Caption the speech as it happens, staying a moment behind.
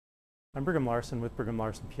I'm Brigham Larson with Brigham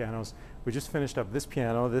Larson Pianos. We just finished up this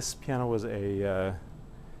piano. This piano was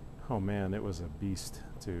oh man, it was a beast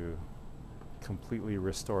to completely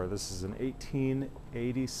restore. This is an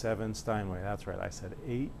 1887 Steinway. That's right, I said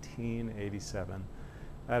 1887.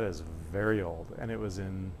 That is very old, and it was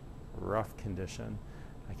in rough condition.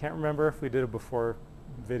 I can't remember if we did a before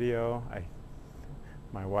video.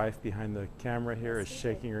 My wife behind the camera here is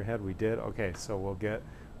shaking her head. We did. Okay, so we'll get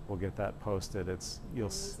that posted. You'll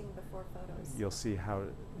see how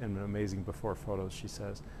in amazing before photos, she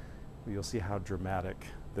says. You'll see how dramatic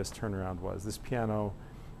this turnaround was. This piano,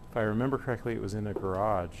 if I remember correctly, it was in a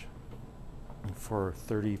garage for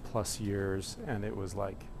 30 plus years, and it was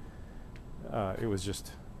like it was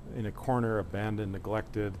just in a corner, abandoned,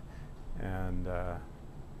 neglected, and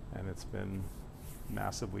it's been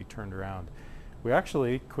massively turned around. We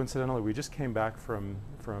actually, coincidentally, we just came back from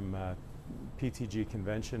PTG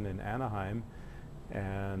convention in Anaheim,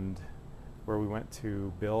 and where we went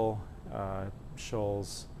to Bill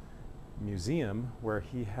Scholl's museum, where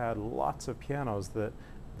he had lots of pianos that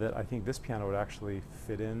I think this piano would actually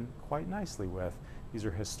fit in quite nicely with. These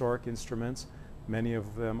are historic instruments. Many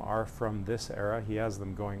of them are from this era. He has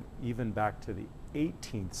them going even back to the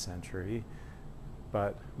 18th century,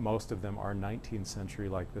 but most of them are 19th century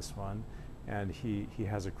like this one. And he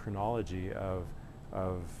has a chronology of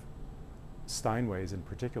Steinways in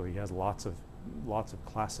particular. He has lots of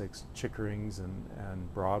classics, Chickerings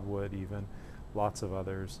and Broadwood, even lots of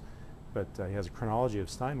others. But he has a chronology of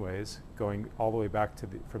Steinways going all the way back to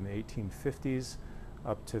from the 1850s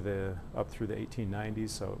up through the 1890s.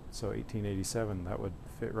 So 1887, that would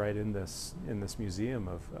fit right in this museum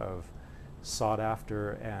of sought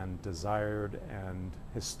after and desired and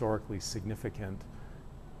historically significant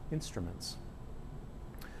instruments.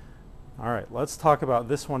 All right, let's talk about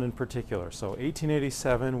this one in particular. So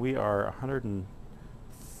 1887, we are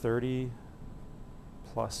 130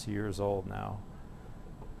 plus years old now.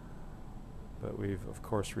 But we've, of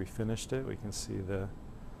course, refinished it. We can see the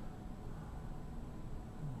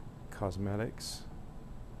cosmetics.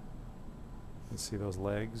 You can see those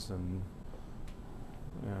legs and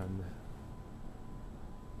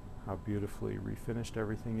how beautifully refinished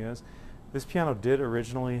everything is. This piano did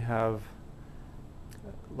originally have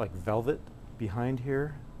like velvet behind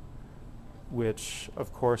here, which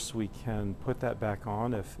of course we can put that back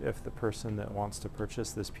on if the person that wants to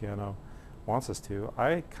purchase this piano wants us to.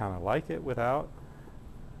 I kind of like it without,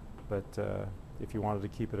 but if you wanted to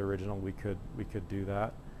keep it original, we could do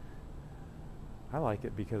that. I like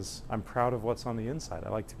it because I'm proud of what's on the inside. I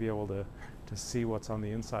like to be able to see what's on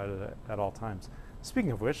the inside at all times.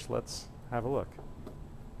 Speaking of which, let's have a look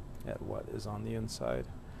at what is on the inside.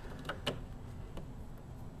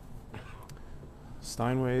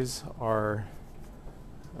 Steinways are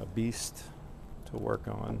a beast to work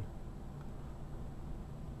on,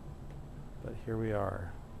 but here we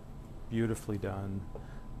are, beautifully done.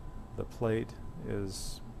 The plate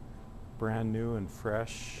is brand new and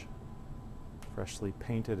freshly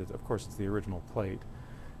painted. Of course, it's the original plate,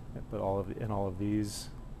 but all of these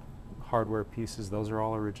hardware pieces, those are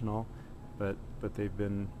all original, but they've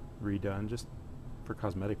been redone just for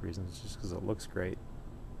cosmetic reasons, just because it looks great.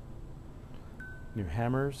 New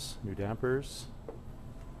hammers, new dampers.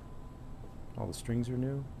 All the strings are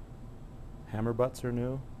new. Hammer butts are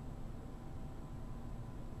new.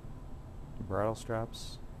 Bridle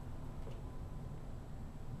straps.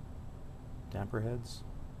 Damper heads.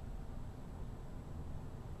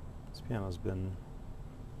 This piano's been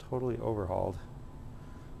totally overhauled.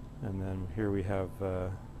 And then here we have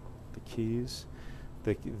the keys.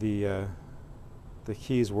 The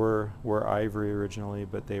keys were ivory originally,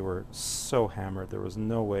 but they were so hammered there was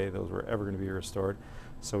no way those were ever going to be restored.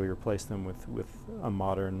 So we replaced them with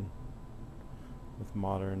modern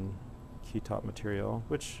key top material,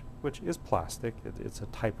 which is plastic. It's a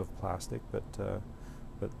type of plastic, but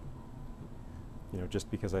you know,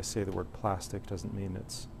 just because I say the word plastic doesn't mean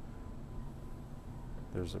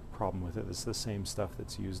there's a problem with it. It's the same stuff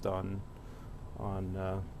that's used on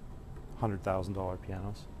 $100,000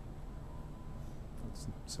 pianos.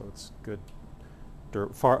 So it's good,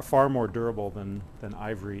 far more durable than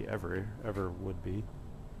ivory ever would be.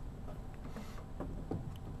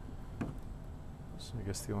 So I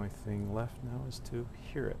guess the only thing left now is to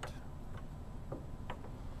hear it.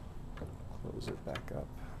 Close it back up.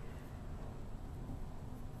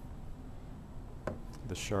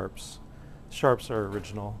 The sharps are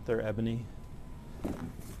original. They're ebony.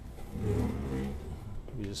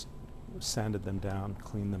 We just sanded them down,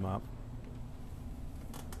 cleaned them up.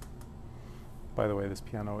 By the way, this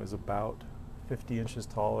piano is about 50 inches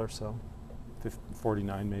tall or so,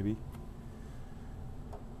 49 maybe.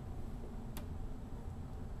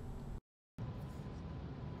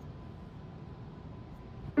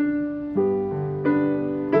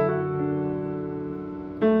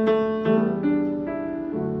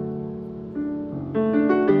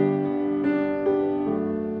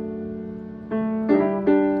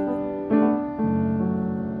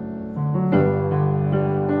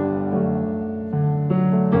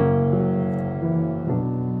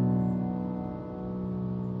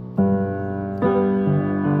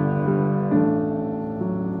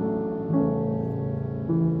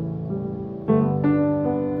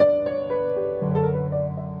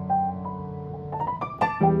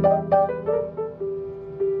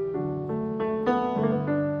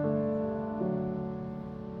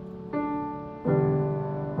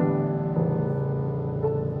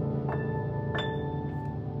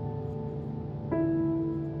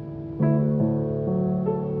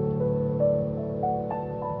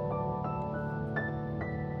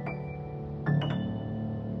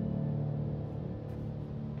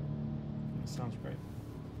 Sounds great.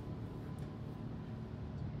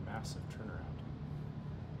 Massive turnaround.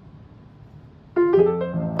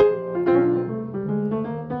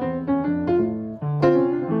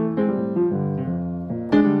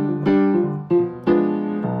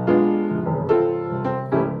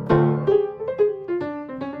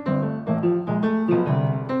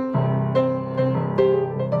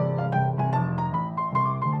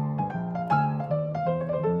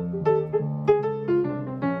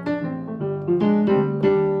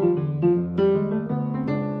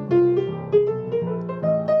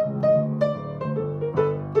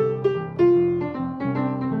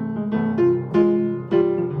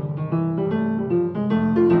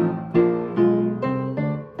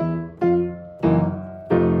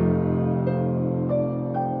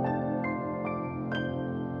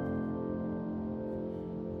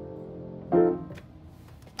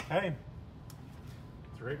 Hey,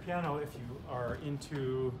 it's a great piano if you are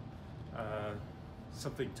into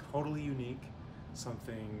something totally unique,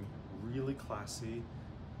 something really classy,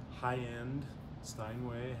 high-end.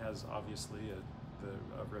 Steinway has obviously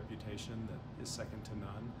a reputation that is second to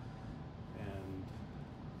none, and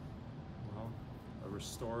well, a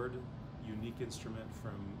restored, unique instrument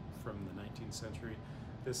from the 19th century.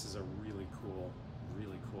 This is a really cool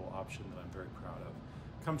option that I'm very proud of.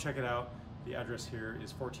 Come check it out. The address here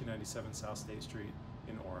is 1497 South State Street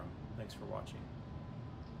in Orem. Thanks for watching.